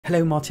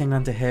Hello, Martin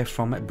Lander here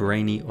from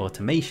Brainy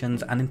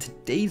Automations, and in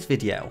today's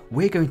video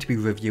we're going to be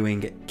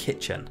reviewing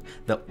Kitchen,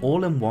 the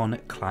all-in-one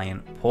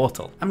client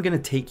portal. I'm going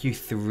to take you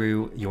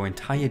through your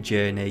entire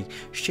journey,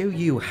 show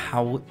you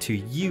how to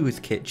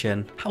use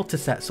Kitchen, how to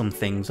set some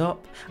things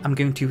up. I'm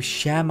going to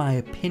share my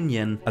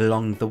opinion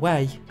along the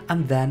way,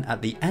 and then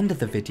at the end of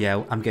the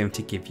video I'm going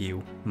to give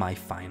you my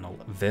final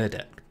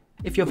verdict.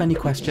 If you have any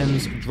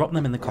questions, drop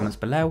them in the comments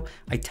below.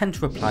 I tend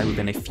to reply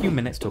within a few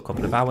minutes to a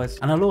couple of hours,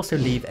 and I'll also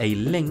leave a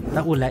link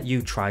that will let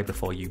you try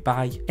before you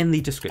buy in the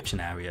description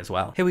area as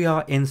well. Here we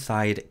are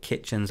inside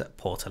Kitchen's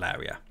portal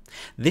area.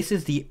 This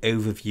is the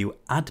overview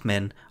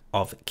admin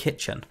of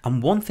Kitchen,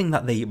 and one thing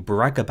that they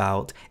brag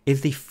about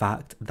is the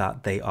fact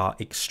that they are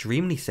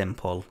extremely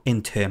simple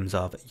in terms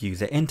of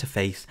user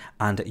interface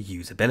and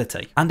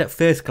usability. And at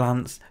first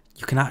glance,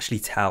 you can actually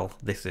tell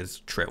this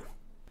is true.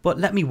 But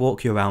let me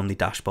walk you around the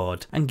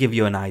dashboard and give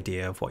you an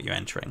idea of what you're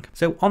entering.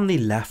 So on the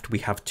left, we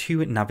have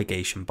two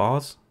navigation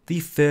bars.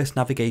 The first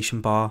navigation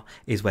bar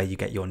is where you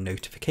get your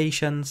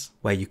notifications,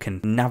 where you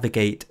can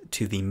navigate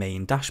to the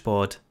main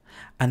dashboard,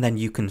 and then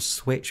you can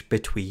switch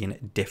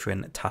between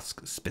different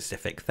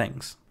task-specific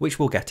things, which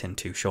we'll get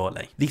into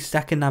shortly. The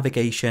second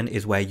navigation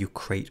is where you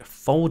create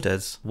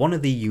folders. One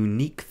of the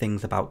unique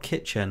things about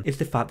Kitchen is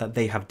the fact that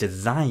they have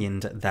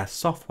designed their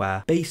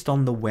software based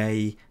on the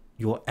way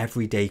your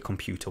everyday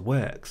computer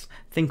works.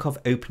 Think of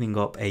opening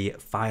up a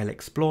file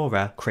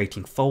explorer,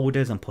 creating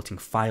folders and putting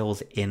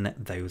files in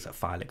those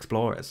file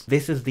explorers.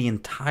 This is the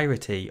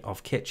entirety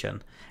of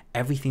Kitchen.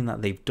 Everything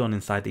that they've done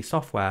inside the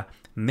software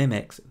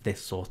mimics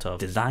this sort of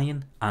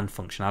design and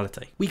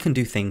functionality. We can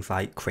do things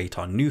like create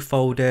our new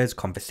folders,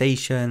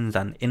 conversations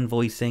and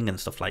invoicing and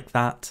stuff like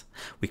that.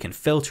 We can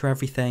filter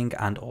everything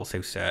and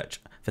also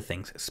search for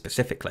things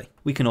specifically.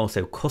 We can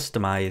also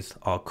customize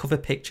our cover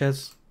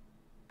pictures,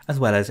 as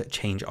well as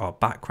change our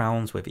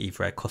backgrounds with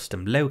either a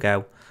custom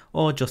logo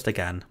or just,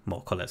 again,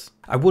 more colours.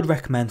 I would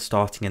recommend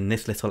starting in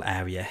this little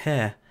area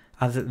here,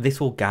 as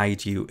this will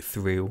guide you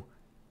through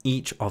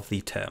each of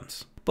the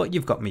terms. But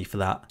you've got me for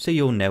that, so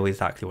you'll know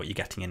exactly what you're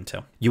getting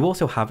into. You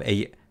also have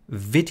a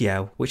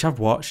video, which I've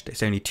watched.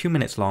 It's only 2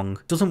 minutes long.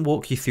 Doesn't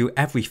walk you through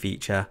every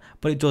feature,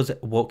 but it does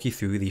walk you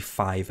through the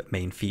 5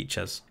 main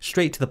features.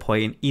 Straight to the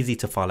point, easy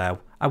to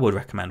follow. I would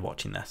recommend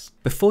watching this.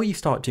 Before you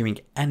start doing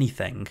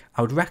anything,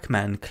 I would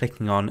recommend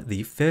clicking on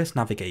the first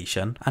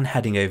navigation and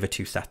heading over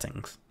to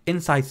settings.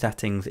 Inside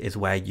settings is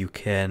where you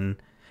can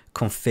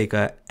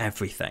configure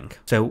everything.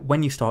 So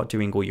when you start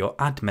doing all your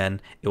admin,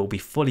 it will be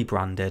fully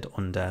branded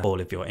under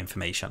all of your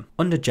information.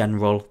 Under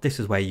general, this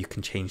is where you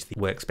can change the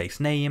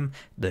workspace name,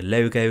 the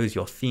logos,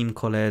 your theme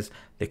colors,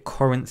 the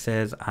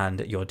currencies,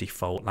 and your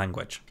default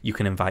language. You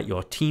can invite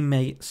your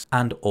teammates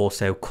and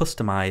also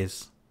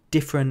customize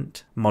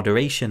different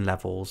moderation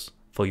levels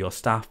for your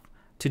staff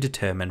to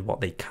determine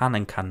what they can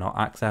and cannot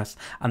access,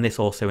 and this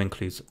also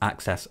includes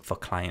access for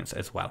clients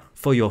as well.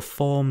 For your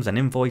forms and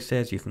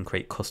invoices, you can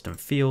create custom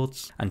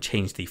fields and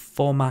change the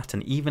format,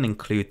 and even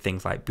include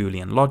things like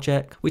Boolean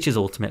logic, which is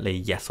ultimately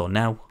yes or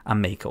no, and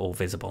make it all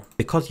visible.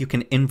 Because you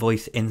can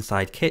invoice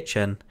inside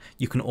Kitchen,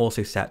 you can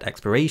also set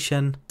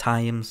expiration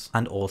times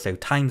and also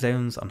time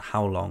zones on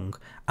how long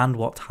and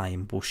what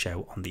time will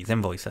show on these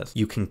invoices.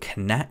 You can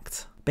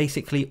connect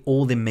basically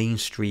all the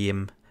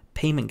mainstream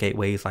payment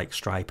gateways like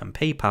Stripe and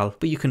PayPal,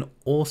 but you can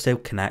also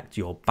connect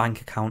your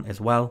bank account as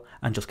well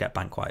and just get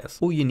bank wires.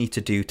 All you need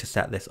to do to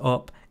set this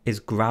up is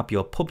grab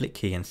your public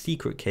key and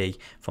secret key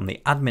from the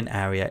admin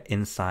area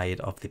inside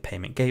of the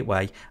payment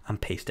gateway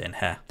and paste it in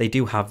here. They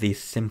do have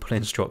these simple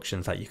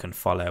instructions that you can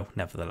follow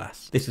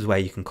nevertheless. This is where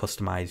you can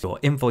customize your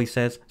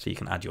invoices, so you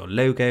can add your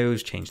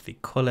logos, change the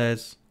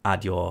colors,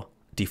 add your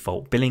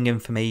default billing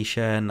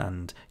information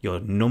and your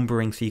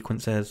numbering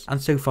sequences,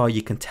 and so far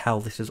you can tell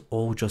this is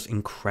all just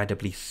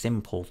incredibly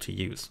simple to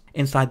use.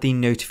 Inside the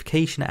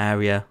notification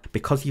area,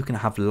 because you can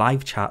have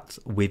live chats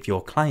with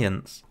your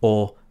clients,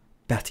 or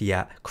better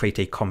yet, create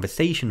a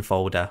conversation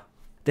folder,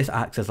 this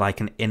acts as like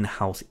an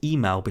in-house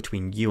email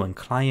between you and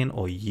client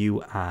or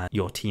you and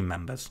your team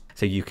members.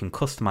 So you can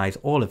customize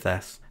all of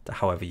this to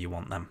however you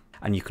want them.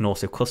 And you can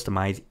also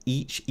customize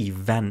each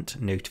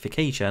event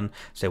notification.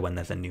 So when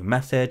there's a new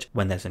message,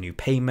 when there's a new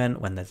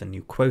payment, when there's a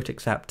new quote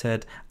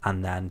accepted,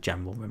 and then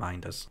general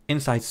reminders.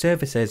 Inside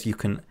services, you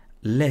can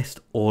list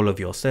all of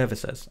your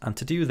services, and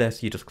to do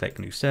this you just click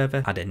new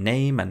service, add a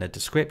name and a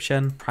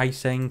description,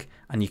 pricing,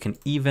 and you can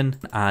even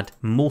add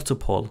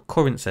multiple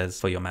currencies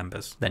for your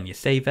members. Then you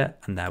save it,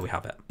 and there we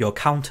have it. Your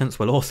accountants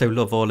will also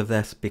love all of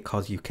this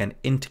because you can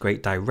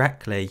integrate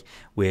directly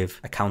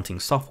with accounting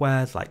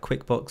softwares like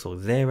QuickBooks or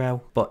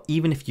Xero. But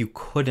even if you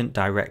couldn't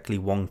directly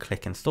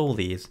one-click install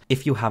these,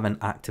 if you have an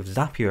active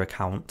Zapier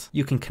account,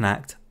 you can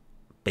connect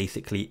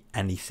basically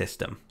any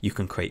system. You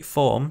can create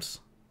forms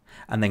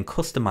and then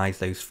customize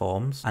those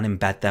forms and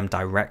embed them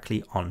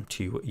directly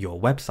onto your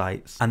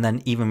websites, and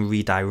then even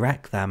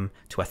redirect them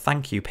to a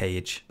thank you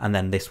page, and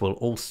then this will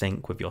all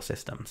sync with your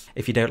systems.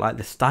 If you don't like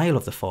the style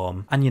of the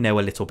form and you know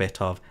a little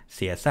bit of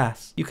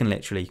CSS, you can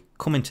literally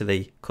come into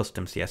the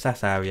custom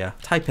CSS area,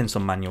 type in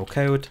some manual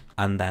code,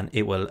 and then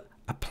it will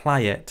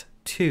apply it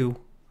to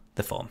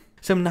the form.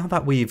 So now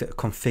that we've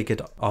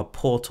configured our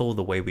portal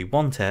the way we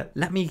want it,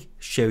 let me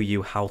show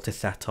you how to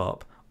set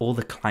up all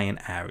the client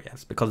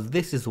areas, because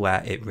this is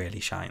where it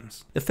really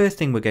shines. The first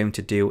thing we're going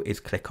to do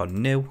is click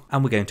on new,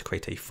 and we're going to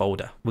create a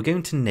folder. We're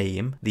going to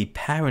name the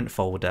parent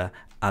folder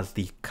as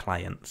the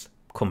client's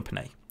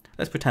company.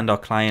 Let's pretend our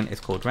client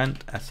is called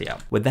Rent SEL.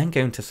 We're then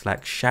going to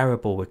select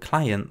shareable with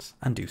clients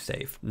and do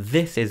save.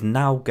 This is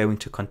now going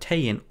to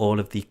contain all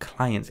of the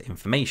client's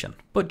information.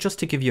 But just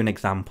to give you an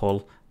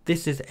example,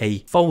 this is a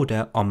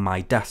folder on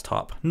my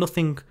desktop,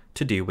 nothing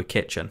to do with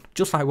Kitchen.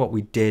 Just like what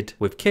we did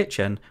with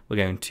Kitchen, we're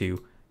going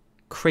to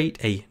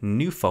create a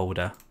new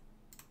folder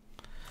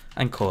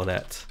and call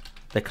it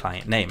the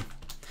client name.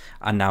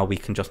 And now we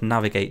can just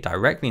navigate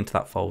directly into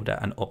that folder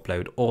and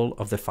upload all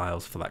of the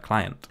files for that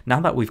client. Now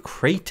that we've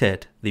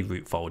created the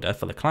root folder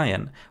for the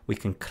client, we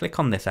can click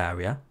on this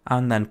area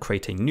and then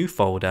create a new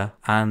folder.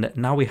 And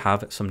now we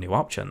have some new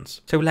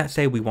options. So let's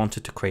say we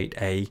wanted to create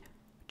a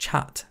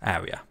chat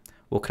area.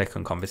 We'll click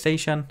on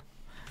conversation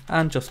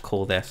and just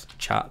call this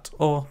chat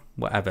or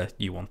whatever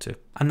you want to.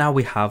 And now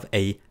we have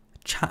a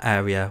chat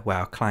area where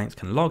our clients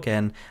can log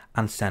in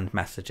and send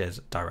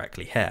messages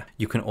directly here.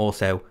 You can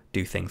also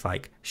do things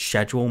like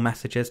schedule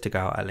messages to go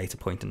out at a later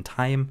point in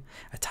time,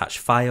 attach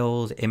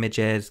files,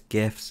 images,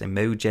 GIFs,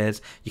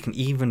 emojis. You can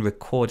even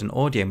record an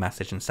audio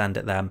message and send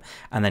it them,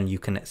 and then you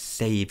can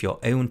save your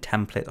own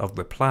template of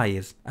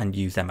replies and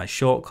use them as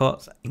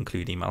shortcuts,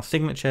 include email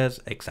signatures,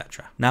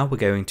 etc. Now we're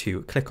going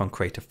to click on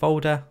create a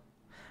folder,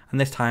 and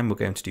this time we're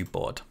going to do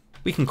board.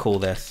 We can call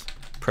this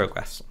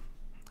progress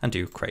and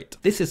do create.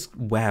 This is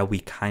where we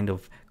kind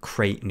of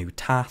create new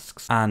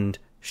tasks and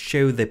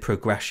show the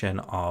progression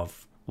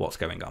of what's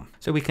going on.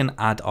 So we can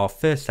add our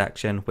first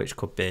section, which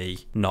could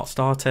be not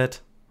started,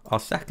 our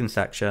second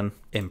section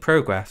in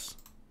progress,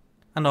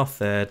 and our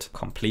third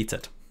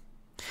completed.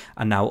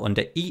 And now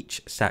under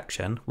each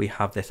section, we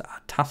have this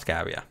add task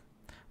area.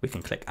 We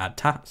can click add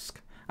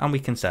task and we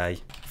can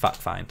say fact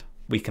find.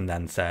 We can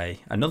then say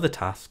another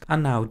task,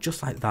 and now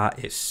just like that,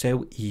 it's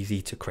so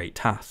easy to create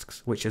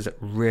tasks, which is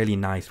really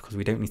nice because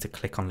we don't need to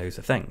click on loads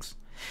of things.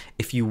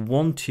 If you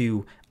want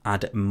to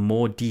add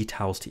more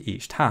details to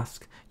each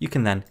task, you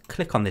can then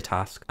click on the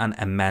task and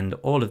amend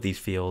all of these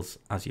fields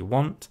as you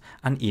want,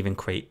 and even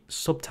create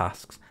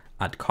subtasks,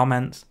 add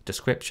comments,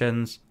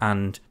 descriptions,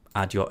 and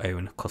add your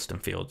own custom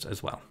fields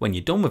as well. When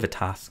you're done with a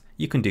task,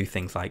 you can do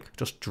things like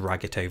just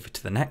drag it over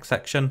to the next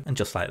section, and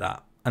just like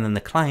that. And then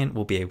the client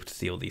will be able to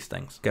see all these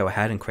things. Go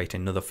ahead and create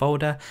another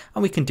folder,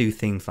 and we can do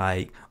things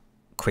like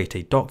create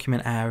a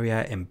document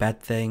area, embed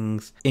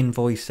things,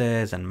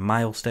 invoices and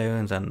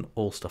milestones and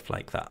all stuff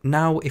like that.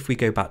 Now, if we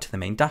go back to the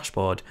main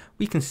dashboard,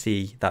 we can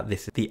see that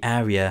this is the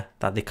area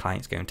that the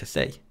client's going to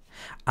see.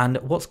 And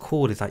what's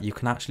cool is that you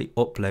can actually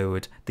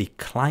upload the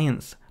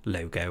client's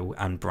logo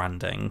and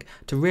branding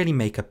to really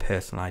make a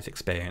personalized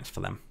experience for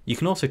them. You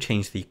can also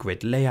change the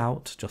grid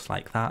layout just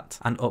like that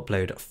and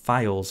upload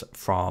files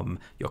from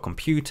your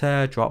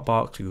computer,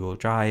 Dropbox, Google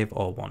Drive,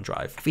 or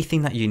OneDrive.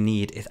 Everything that you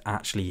need is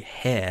actually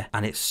here,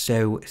 and it's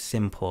so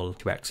simple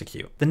to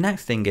execute. The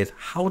next thing is,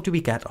 how do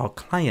we get our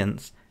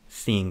clients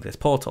seeing this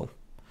portal?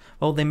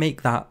 Well, they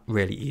make that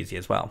really easy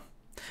as well.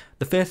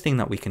 The first thing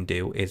that we can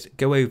do is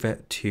go over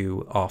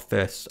to our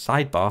first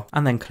sidebar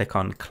and then click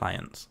on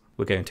clients.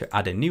 We're going to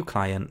add a new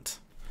client,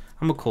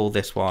 and we'll call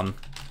this one,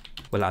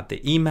 we'll add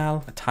the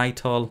email, a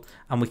title,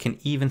 and we can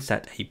even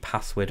set a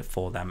password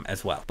for them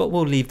as well. But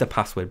we'll leave the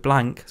password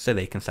blank so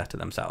they can set it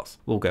themselves.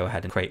 We'll go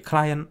ahead and create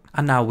client,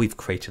 and now we've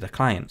created a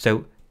client.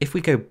 So if we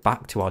go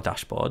back to our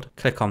dashboard,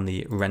 click on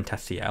the Rent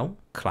SEL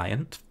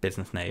client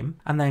business name,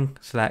 and then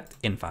select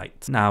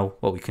invite. Now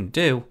what we can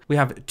do, we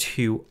have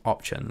two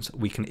options.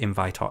 We can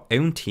invite our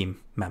own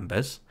team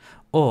members,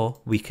 or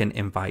we can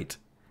invite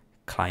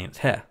clients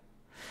here.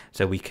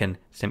 So we can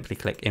simply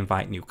click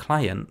invite new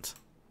client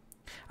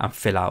and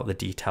fill out the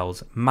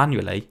details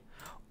manually,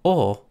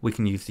 or we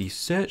can use the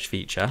search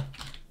feature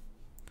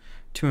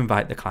to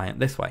invite the client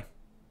this way.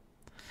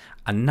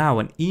 And now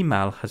an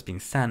email has been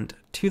sent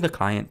to the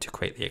client to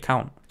create the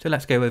account. So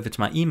let's go over to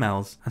my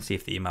emails and see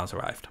if the email's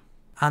arrived.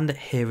 And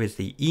here is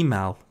the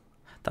email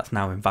that's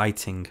now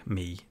inviting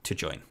me to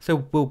join.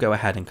 So we'll go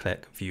ahead and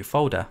click view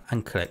folder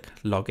and click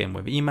login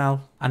with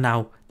email. And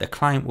now the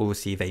client will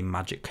receive a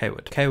magic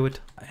code.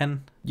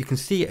 And you can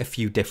see a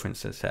few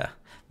differences here.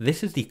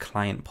 This is the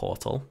client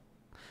portal,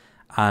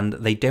 and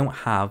they don't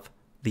have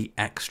the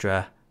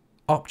extra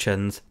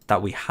options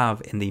that we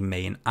have in the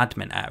main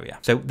admin area.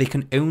 So they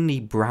can only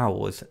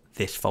browse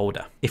this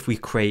folder. If we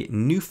create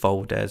new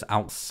folders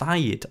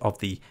outside of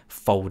the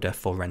folder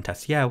for Rent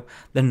SEO,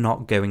 they're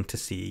not going to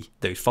see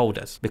those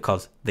folders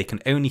because they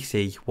can only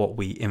see what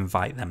we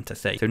invite them to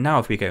see. So now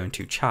if we go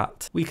into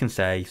chat, we can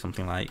say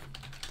something like,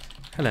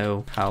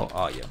 hello, how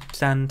are you?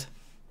 Send.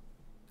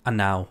 And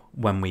now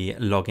when we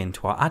log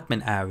into our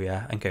admin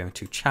area and go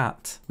into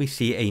chat, we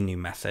see a new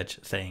message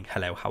saying,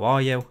 hello, how are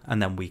you?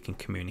 And then we can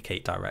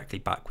communicate directly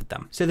back with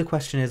them. So the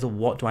question is,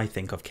 what do I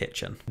think of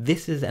Kitchen?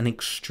 This is an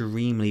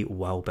extremely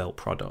well-built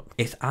product.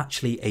 It's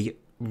actually a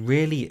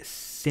really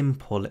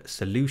simple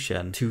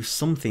solution to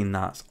something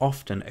that's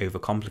often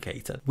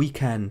overcomplicated. We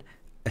can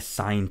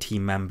assign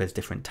team members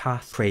different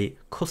tasks, create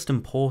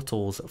custom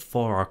portals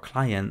for our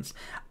clients,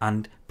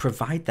 and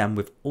provide them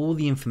with all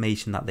the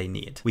information that they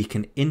need. We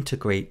can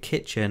integrate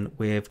Kitchen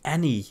with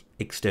any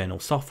external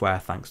software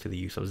thanks to the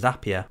use of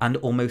Zapier, and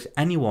almost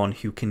anyone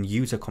who can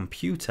use a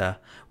computer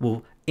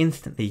will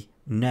instantly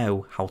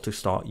know how to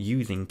start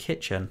using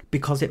Kitchen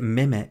because it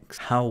mimics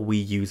how we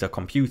use a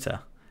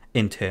computer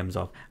in terms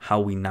of how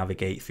we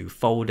navigate through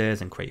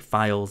folders and create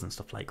files and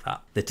stuff like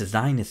that. The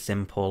design is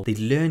simple. The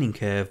learning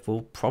curve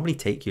will probably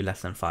take you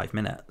less than 5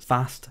 minutes.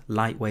 Fast,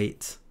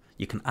 lightweight,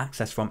 you can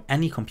access from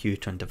any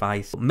computer and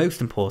device. But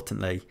most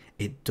importantly,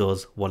 it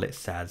does what it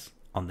says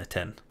on the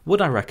tin.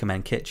 Would I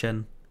recommend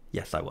Kitchen?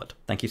 Yes, I would.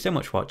 Thank you so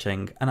much for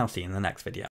watching, and I'll see you in the next video.